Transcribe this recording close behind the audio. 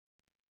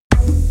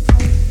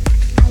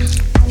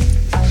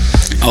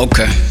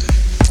Okay,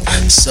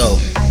 so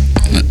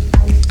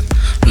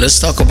let's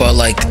talk about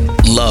like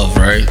love,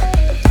 right?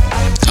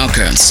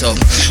 Okay, so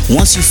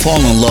once you fall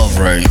in love,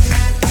 right?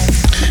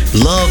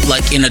 Love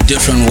like in a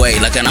different way.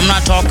 Like, and I'm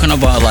not talking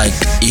about like,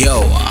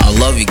 yo, I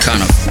love you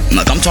kind of.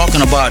 Like, I'm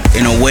talking about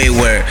in a way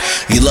where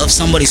you love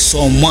somebody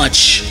so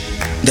much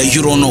that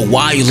you don't know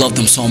why you love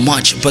them so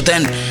much. But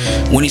then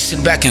when you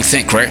sit back and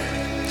think, right?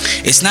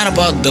 It's not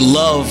about the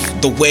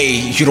love the way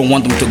you don't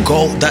want them to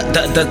go.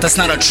 That's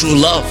not a true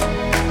love.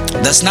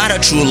 That's not a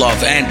true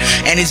love, and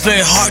it's very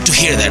hard to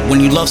hear that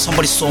when you love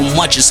somebody so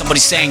much and somebody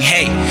saying,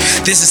 hey,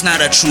 this is not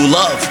a true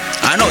love.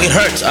 I know it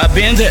hurts. I've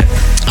been there,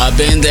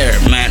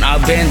 man.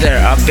 I've been there.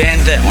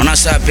 When I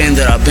say I've been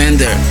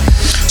there.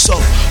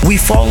 So we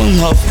fall in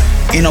love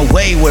in a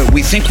way where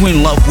we think we're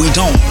in love. We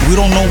don't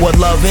know what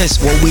love is.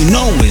 What we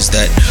know is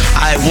that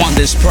I want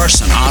this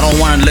person. I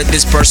don't want to let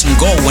this person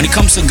go. When it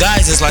comes to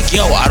guys, it's like,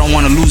 yo, I don't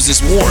want to lose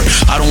this war.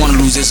 I don't want to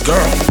lose this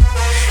girl.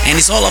 And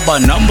it's all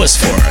about numbers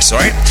for us,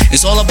 right?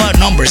 It's all about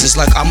numbers. It's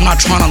like, I'm not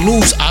trying to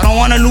lose. I don't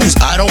want to lose.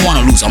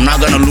 I'm not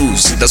going to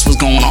lose. That's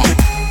what's going on.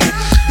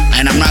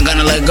 And I'm not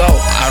going to let go.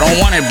 I don't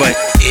want it, but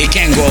it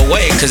can't go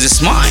away because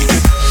it's mine.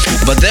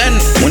 But then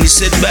when you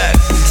sit back,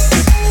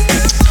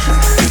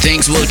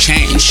 things will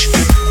change.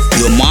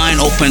 Your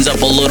mind opens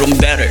up a little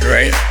better,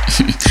 right?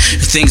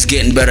 Things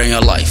getting better in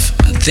your life.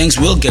 Things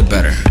will get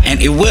better. And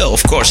it will,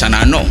 of course, and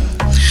I know.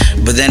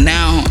 But then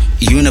now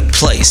you're in a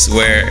place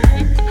where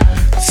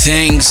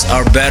things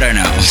are better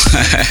now.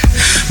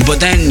 But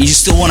then you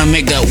still want to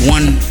make that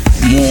one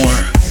more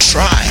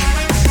try.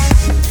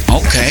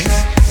 Okay,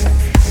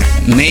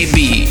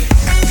 maybe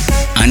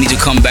I need to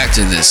come back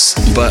to this,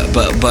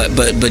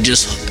 but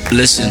just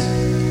listen,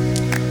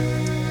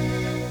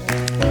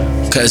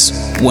 because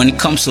when it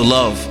comes to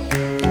love,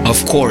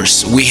 of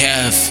course we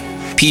have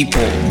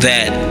people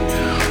that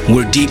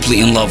we're deeply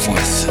in love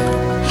with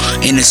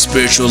in a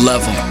spiritual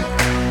level,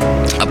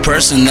 a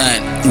person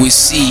that we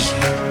see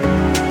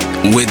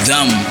with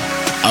them,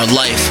 our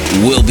life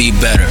will be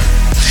better.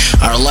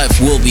 Our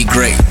life will be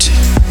great.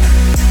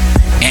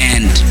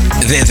 And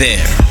they're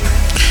there.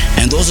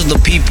 And those are the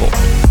people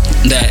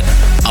that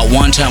at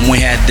one time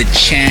we had the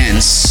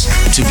chance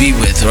to be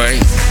with,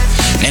 right?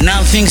 And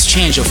now things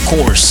change, of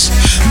course.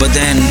 But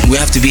then we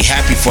have to be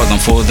happy for them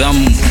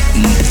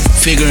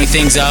figuring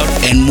things out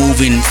and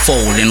moving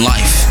forward in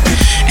life.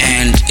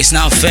 And it's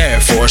not fair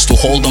for us to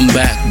hold them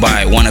back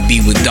by want to be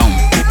with them,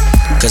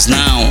 because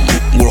now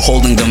we're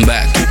holding them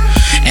back.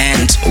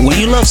 And when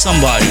you love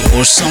somebody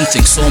or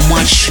something so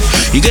much,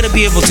 you gotta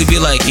be able to be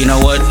like, you know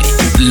what,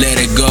 let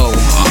it go,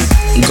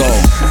 go,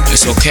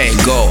 it's okay,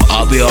 go,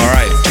 I'll be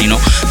alright, you know.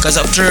 Because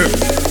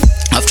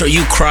after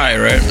you cry,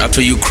 right,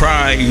 after you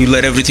cry, you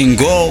let everything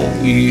go,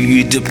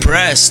 you're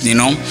depressed, you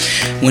know.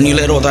 When you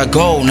let all that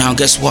go, now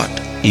guess what?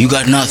 You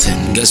got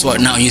nothing. Guess what?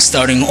 Now you're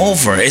starting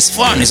over. It's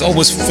fun. It's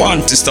always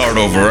fun to start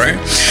over, right?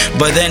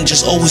 But then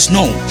just always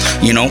know,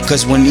 you know,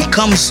 because when it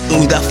comes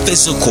to that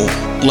physical,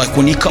 like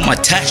when you come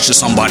attached to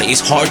somebody, it's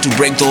hard to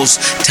break those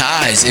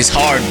ties. It's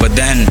hard, but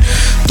then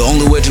the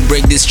only way to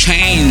break these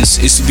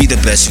chains is to be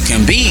the best you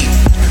can be.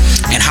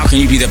 And how can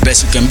you be the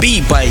best you can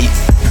be? By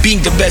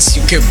being the best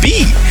you can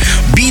be.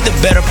 Be the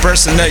better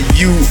person that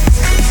you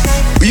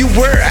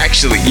were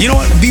actually. You know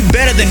what? Be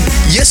better than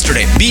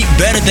yesterday. Be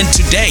better than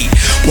today.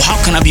 Well, how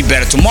can I be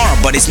better tomorrow?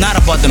 But it's not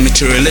about the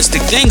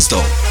materialistic things,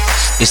 though.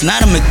 It's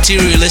not a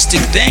materialistic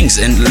things,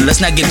 and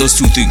let's not get those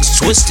two things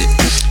twisted.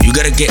 You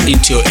gotta get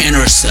into your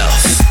inner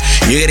self.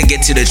 You gotta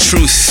get to the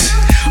truth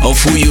of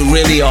who you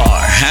really are,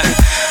 huh?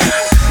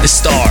 The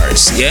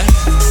stars, yeah?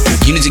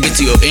 You need to get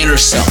to your inner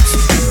self.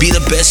 Be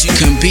the best you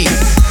can be.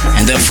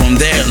 And then from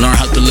there, learn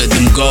how to let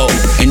them go.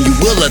 And you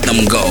will let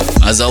them go.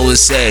 As I always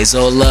say, it's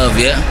all love,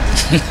 yeah?